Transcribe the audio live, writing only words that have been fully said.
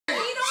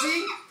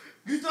See?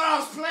 You thought I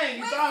was playing.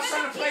 You thought I was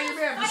trying to play your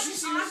man. But you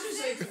see what you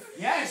say?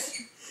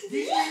 Yes.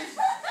 These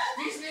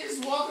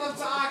niggas walk up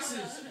to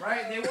oxes,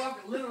 right? They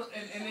walk little,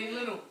 and they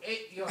little.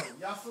 Yo,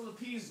 y'all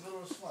Filipinos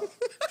little as fuck.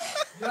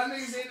 Y'all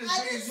niggas ain't as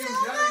big as you. Y'all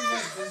niggas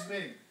ain't this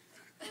big.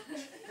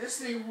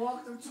 This nigga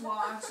walked up to an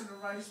ox in a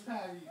rice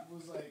paddy,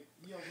 was like,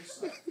 yo,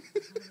 what's up?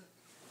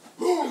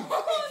 Boom!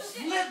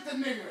 Flip the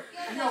nigga.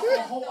 Yo,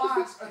 a whole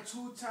ox, a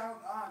 2-town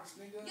ox,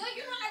 nigga. Yo,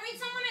 you know, every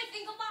time when I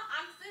think about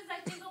oxes, I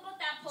think about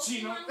that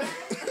Chino. Pokemon.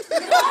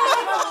 No!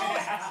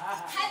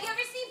 Have you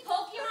ever seen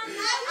Pokemon?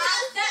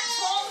 That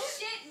tall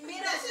shit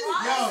made of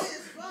rocks?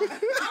 Yo. I'm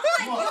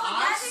like, yo, that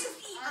ox? niggas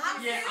eat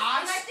oxes. Yeah,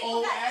 ox,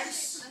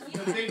 OX,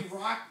 the big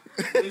rock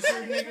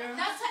lizard nigga.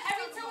 That's why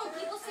every time when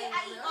people say I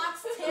eat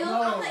oxtail, No,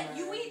 I'm like,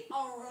 you eat a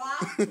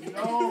rock?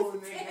 No,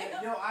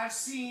 nigga. Yo, I've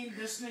seen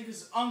this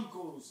nigga's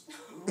uncles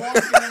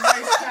walking in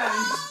rice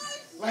paddies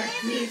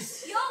like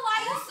this. Yo, why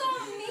you so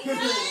mean?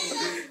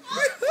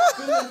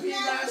 Filipino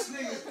ass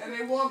niggas. And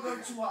they walk up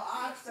to an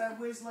ox that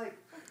weighs like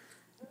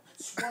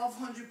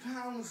 1,200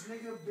 pounds,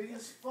 nigga, big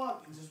as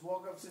fuck. And just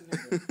walk up to the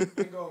nigga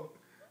and go,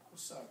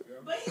 what's up,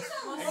 girl? But he's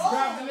so and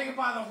grab the nigga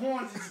by the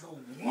horns and just go,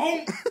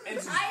 whoomp, and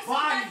just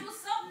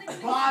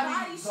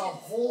body the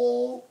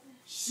whole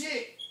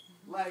shit.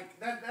 Like,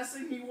 that's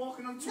like me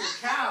walking up to a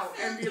cow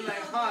and be like,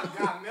 huh,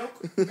 got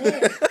milk?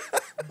 Boom.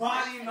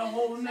 Bodying the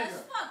whole nigga.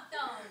 That's fucked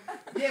up.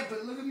 Yeah,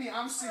 but look at me,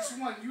 I'm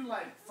 6'1", you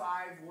like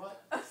 5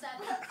 what? 7,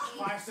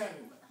 8. 5'7".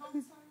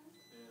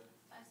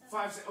 Yeah.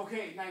 5'7".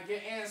 Okay, now your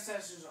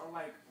ancestors are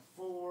like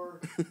 4,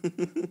 12,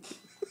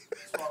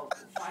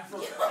 5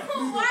 foot.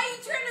 Why are you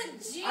trying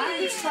to G? I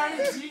ain't trying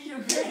to G your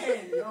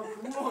man, yo.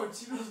 Come on,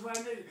 Chino's my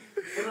nigga.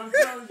 But I'm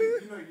telling you,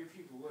 you know your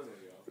people little, yo.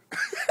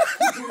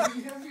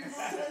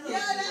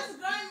 Yeah, that's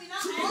grimy.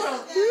 Not all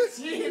of them.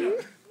 Chino.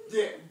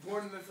 Yeah,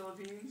 born in the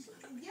Philippines?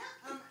 Yeah,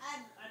 I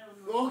don't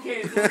know. Okay,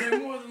 so they're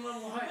more than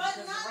level height But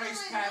because not the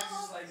rice that I patch know.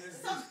 is like this.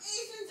 Some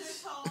Asians are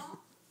tall.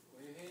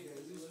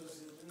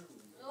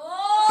 Oh!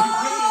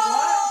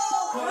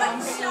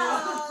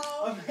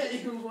 I'm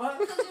hating what?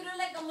 Because you look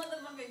like a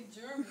motherfucking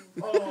German.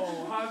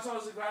 Oh, how tall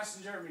is the grass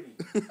in Germany?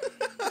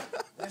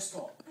 That's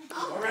tall.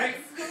 Alright?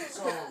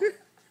 So,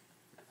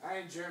 I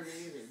ain't German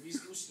either. Wie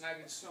ist du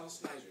snagging Snow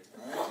Snider?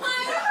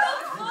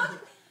 Alright?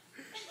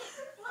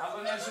 I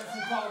learned that shit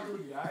from Call of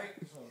Duty, alright?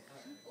 So,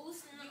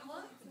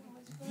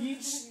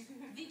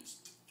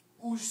 Wicht,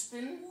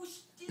 Usten,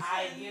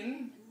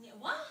 Eigen.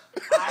 What?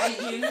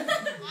 Eigen.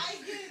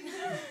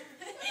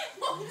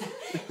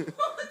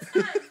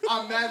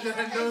 I'm mad that I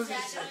know this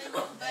shit.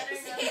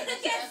 Say it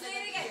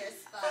again.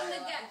 From the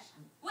get.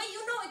 Wait,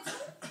 you know it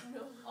too?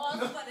 No. Oh, I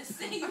was about to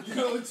say it. You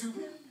know it too?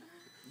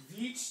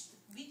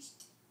 Wicht,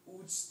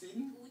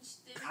 Usten,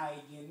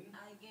 Eigen,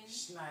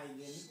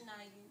 Schneigen,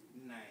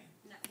 Nein.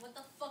 What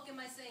the fuck am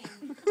I saying?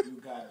 You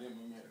goddamn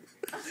American.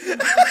 So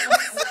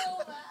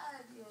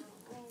bad, yo.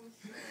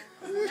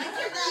 I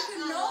can't believe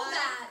you know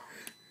that.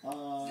 Yo,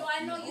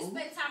 I know you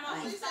spend time on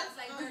these stuff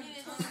like 30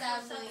 minutes on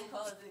that.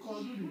 Call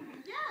of Duty.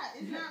 Yeah,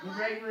 it's not The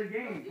regular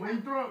game.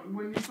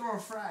 When you throw a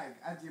frag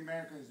at the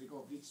Americans, they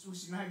go, "It's too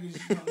snaggy."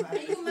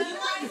 And you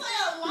memorize play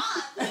a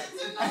lot.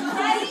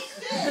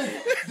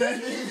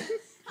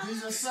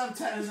 There's a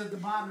subtitles at the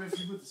bottom if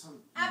you put the sub.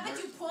 I bet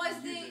you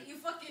paused it. You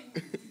fucking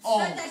Oh,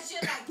 shut that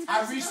shit like. I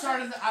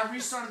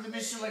restarted the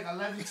mission like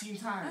 11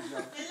 times, yo.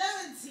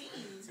 11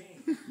 teams.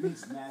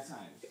 Means mad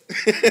times.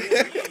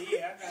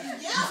 Yeah,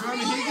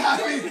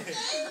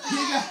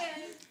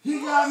 He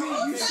got me.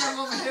 You stuck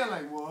over here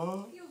like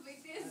what? You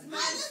big this I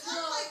just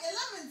have like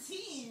 11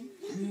 teams.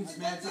 Means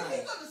mad Did he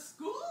times. go to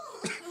school?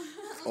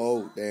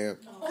 Oh, damn.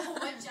 Oh,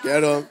 my God.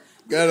 Get him.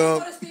 Get Go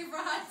him. to Steve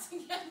Rods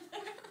together.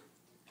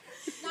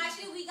 No,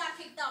 actually, we got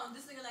kicked out.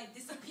 This nigga like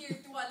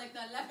disappeared throughout like the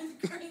 11th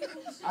grade.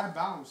 I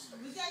bounced.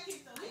 We got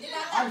kicked out.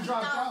 I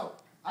dropped out.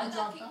 I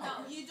dropped kicked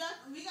out. We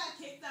got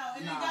kicked out,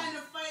 and Nah. they got in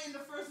a fight in the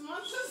first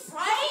month.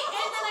 Right?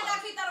 And then I got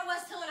kicked out of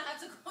West Hill and I had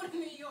to go to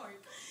New York.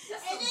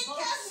 That's And some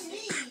they kept bullshit.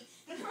 me,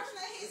 the person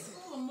that hates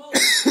school the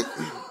most.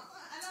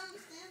 I don't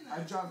understand that.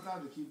 I dropped out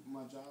to keep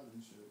my job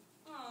and shit.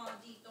 Aw,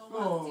 Dito,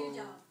 Oh. what's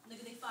your job?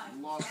 Nigga, they fired.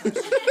 Lost that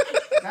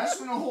shit. That's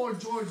when the whole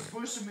George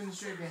Bush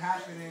administration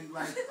happened and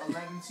like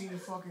 11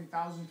 fucking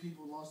thousand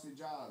people lost their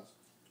jobs.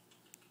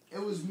 It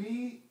was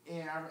me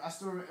and I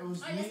still it was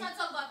Alright, me. let's not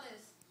talk about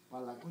this.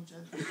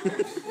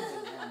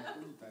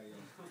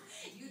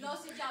 You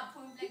lost your job,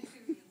 point blank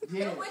period.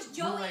 Yeah, Yo, where's with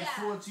Joey like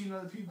at? 14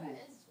 other people.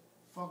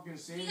 Fucking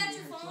saved He got me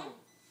your in phone? trouble.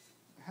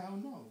 Hell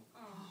no.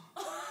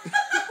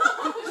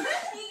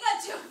 He got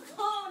your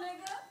phone,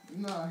 nigga.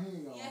 No, he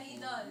ain't got Yeah, my he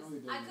phone. does. No, he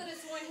doesn't. I could have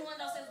sworn he went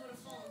downstairs with a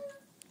phone.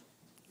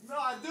 No,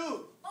 I do.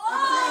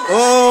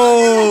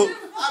 Oh!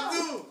 I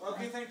do.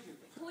 Okay, thank you.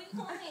 Who you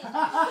calling?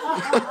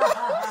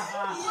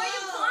 Who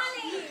you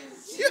calling?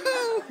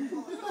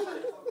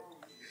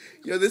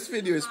 Yo, this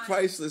video is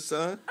priceless,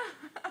 son.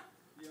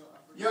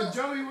 Yo,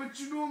 Joey, what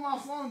you doing with my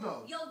phone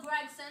though? Yo,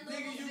 Greg, send those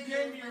Nigga, you videos,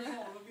 gave me your man.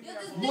 phone. Look at Yo,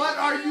 that this phone. What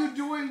are you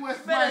doing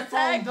with my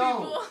phone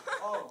though?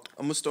 Oh.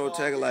 I'm gonna start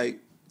tagging like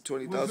With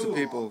 20,000 who?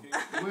 people.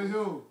 With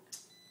who?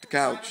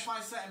 couch. Trying to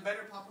find something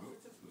better, Papa.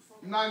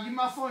 Nah, give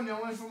my phone, yo.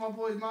 I went for my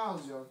boy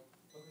Miles, yo.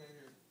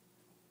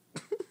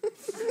 Yo,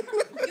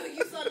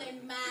 you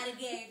sounding mad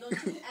again. Don't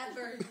you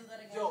ever do that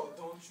again. Yo,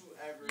 don't you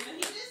ever.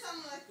 He did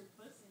something like a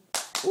pussy.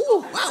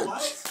 Ooh,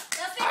 ouch.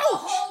 That's like a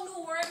whole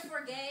new word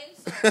for gay.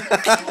 So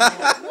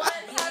What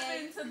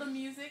happened to the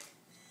music?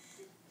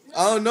 I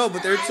don't know,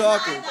 but they're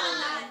talking.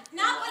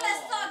 Now, but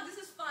let's talk. This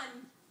is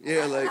fun.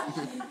 Yeah, like.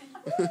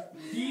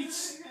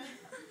 Beach.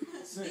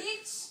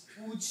 Beach.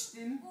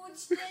 Uchten.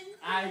 Uchten.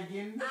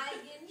 Eigen.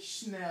 Eigen.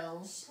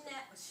 Schnell.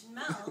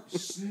 Schnell.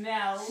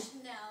 Schnell.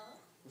 Schnell.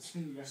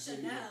 You gotta say it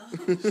again.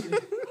 Chanel. You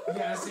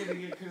gotta say it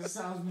again because it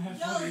sounds mad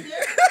Yo, funny.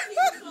 there's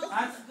people I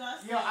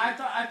disgusting.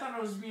 thought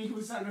it was me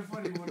who sounded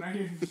funny when I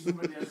hear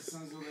somebody else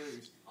sounds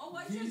hilarious. Oh,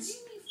 what you Beach. leave me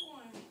for?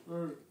 Or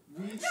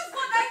beach. Just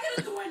what I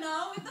gonna do it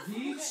now? What the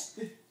Beach.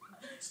 Beach.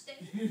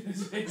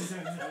 Beach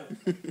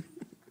then?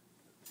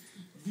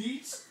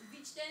 Beach.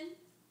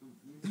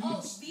 Oh,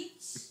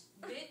 beach.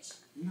 Bitch.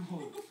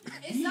 No.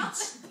 It's not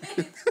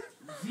bitch.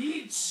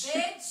 Beach.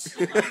 Bitch.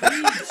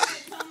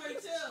 Beach. Number 2.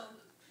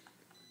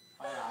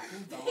 Pa la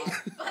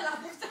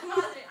puta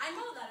madre. I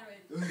know that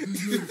already.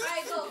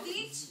 Alright, go.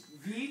 Beach.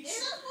 Beach. Ain't that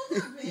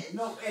supposed to be bitch?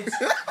 No, it's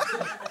Yo, I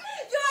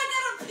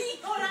gotta pee.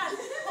 Hold on.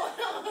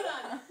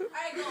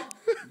 Alright, go.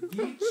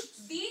 beach.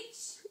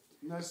 Beach.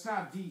 No, it's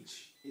not beach.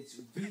 It's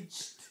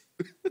beached.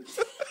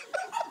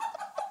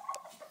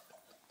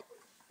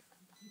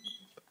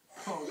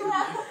 Oh, Yo,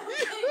 I'm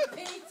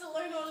getting paid to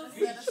learn all this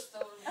set of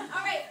story.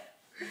 Alright.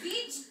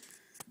 Beach.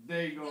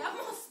 there you go. Yeah, I'm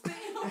gonna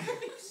spit on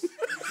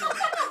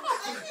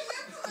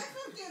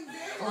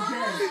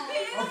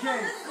Okay.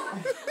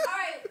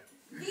 Alright.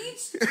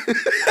 Beach.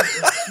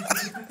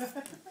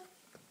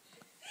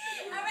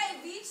 Alright,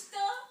 beach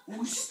though.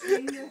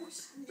 Ushting. Yo,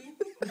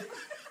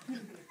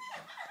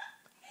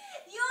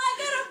 I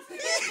gotta pee.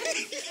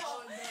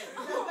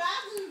 The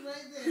bathroom's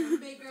right there.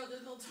 Big girl,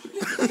 there's no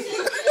toilet.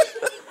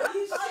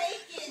 You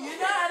shake it. You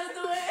know how to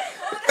do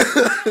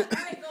it.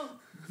 Alright, go.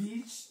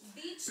 Beach.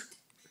 Beach.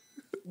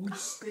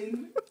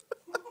 Ushting.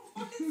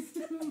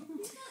 Someone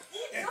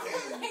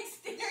like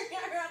staring at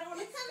her. I don't want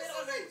to It spit kind of on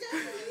sounds like her.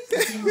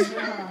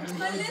 Japanese.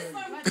 My lips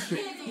are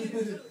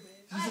kidding.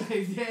 She's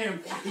like, damn,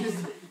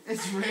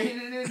 it's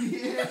raining in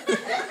here.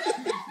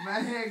 My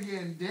hair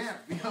getting damp,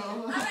 yo.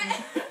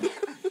 Alright.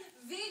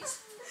 Beach.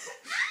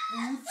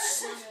 Ooch.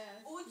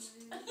 Ooch.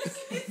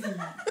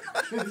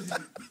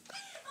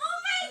 Oh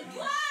my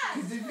god.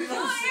 If you Yo,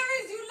 don't say-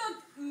 Aries, you look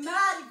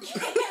mad gay.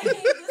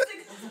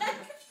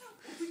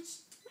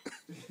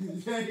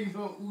 There you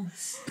go,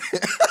 ooch. Yo, You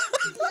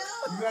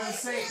gotta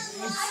say I ooch.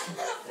 can't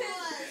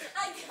I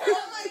Oh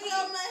can't my breathe.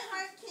 god, my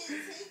heart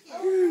can't take it. Oh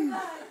my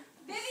god.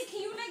 Baby, can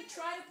you like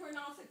try to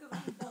pronounce it? Because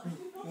I'm done.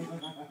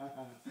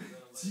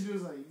 She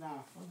was like,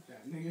 nah, fuck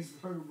that. Nigga's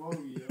Ferg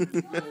Bogey, yo.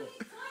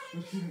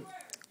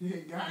 Yeah,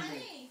 got me.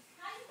 Honey,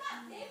 how you got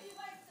baby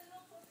wipes and no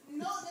fucking...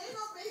 No, there's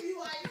no baby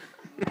wipe.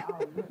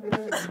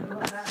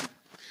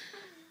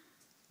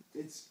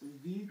 It's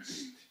beach.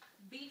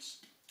 Beach.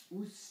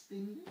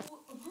 Usting. Which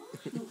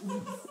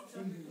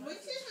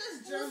is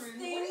just German.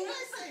 What are you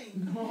guys saying?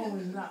 No,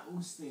 it's not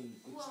Usting.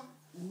 It's Well,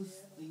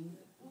 Usting.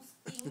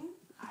 Usting.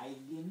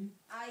 Eigen.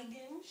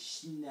 Eigen.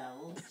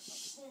 Schnell.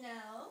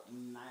 Schnell.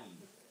 Nine.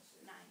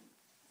 9.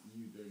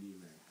 You dirty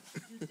man.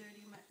 You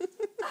dirty man.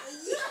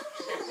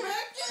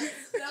 American?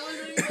 That was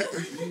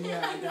English.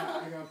 Yeah, I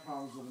got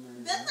problems with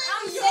American. That's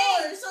I'm not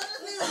saying- yours, so it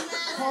doesn't even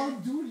matter. Call of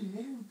Duty,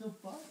 nigga. What the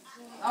fuck? Wait,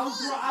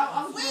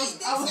 they said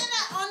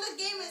that on the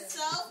game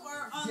itself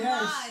or on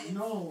Yes, live?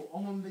 no,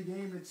 on the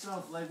game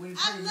itself. Like when you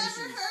play I've never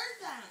missions. heard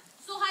that.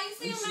 So how you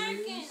say Are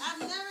you American? I've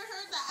never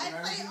heard that. I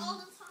play American? all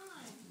the time.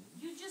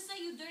 You just say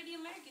you dirty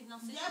American. Now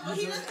say Yeah, but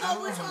he doesn't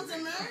know which one's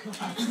American.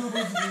 I know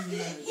it's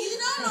American. He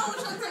don't know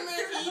which one's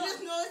American. He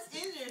just knows it's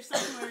in there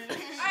somewhere.